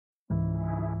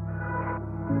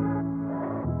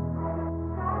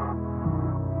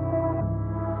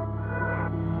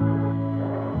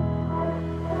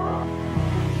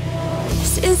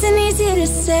isn't easy to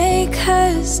say,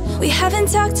 'cause we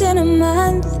haven't talked in a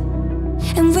month.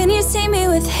 And when you see me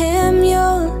with him,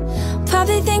 you'll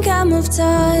probably think I moved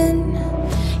on.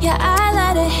 Yeah, I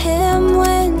lie to him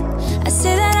when I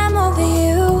say that I'm over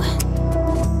you.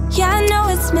 Yeah, I know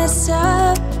it's messed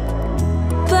up,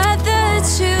 but the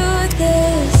truth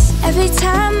is, every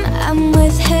time I'm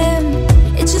with him,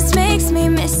 it just makes me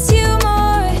miss you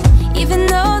more. Even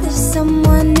though there's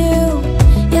someone new,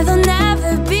 yeah, they'll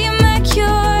never be my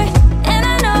cure. And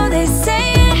I know they say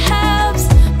it helps,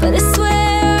 but I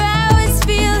swear I was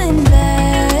feeling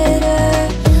better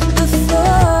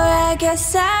before. I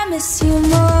guess I miss you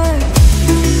more.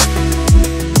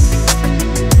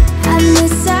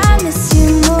 I miss you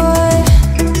more.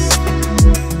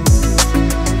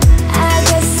 I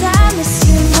guess I miss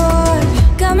you more.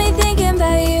 Got me thinking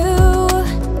about you,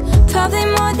 probably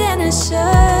more than I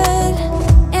should.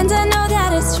 And I know that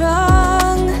it's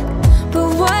wrong, but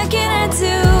what can I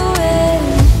do when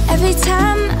every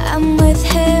time I'm with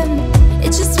him,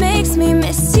 it just makes me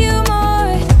miss you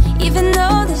more. Even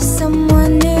though there's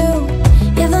someone new,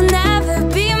 yeah, they'll never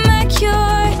be my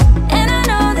cure. And I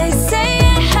know they say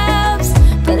it helps,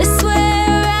 but I swear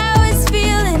I was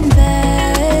feeling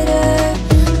better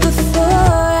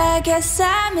before. I guess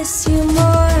I miss you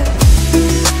more.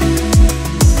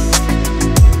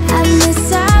 I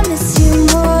miss you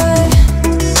more.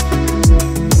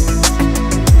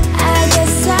 I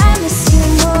guess I miss you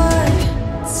more.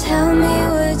 Tell me,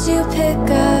 would you pick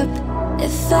up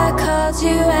if I called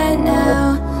you right now,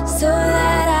 so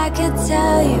that I could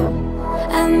tell you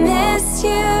I miss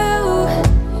you?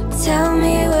 Tell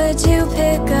me, would you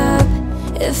pick up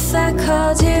if I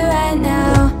called you right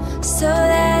now, so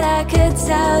that I could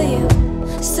tell you,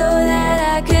 so that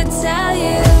I could tell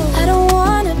you? I don't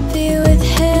wanna be with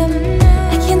him,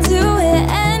 I can't do it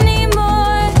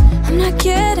anymore. I'm not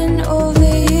getting over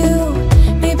you,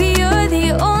 maybe you're the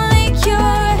only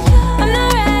cure. I'm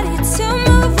not ready to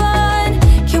move on,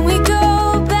 can we go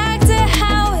back to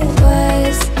how it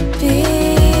was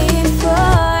before?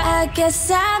 I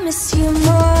guess I miss you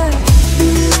more.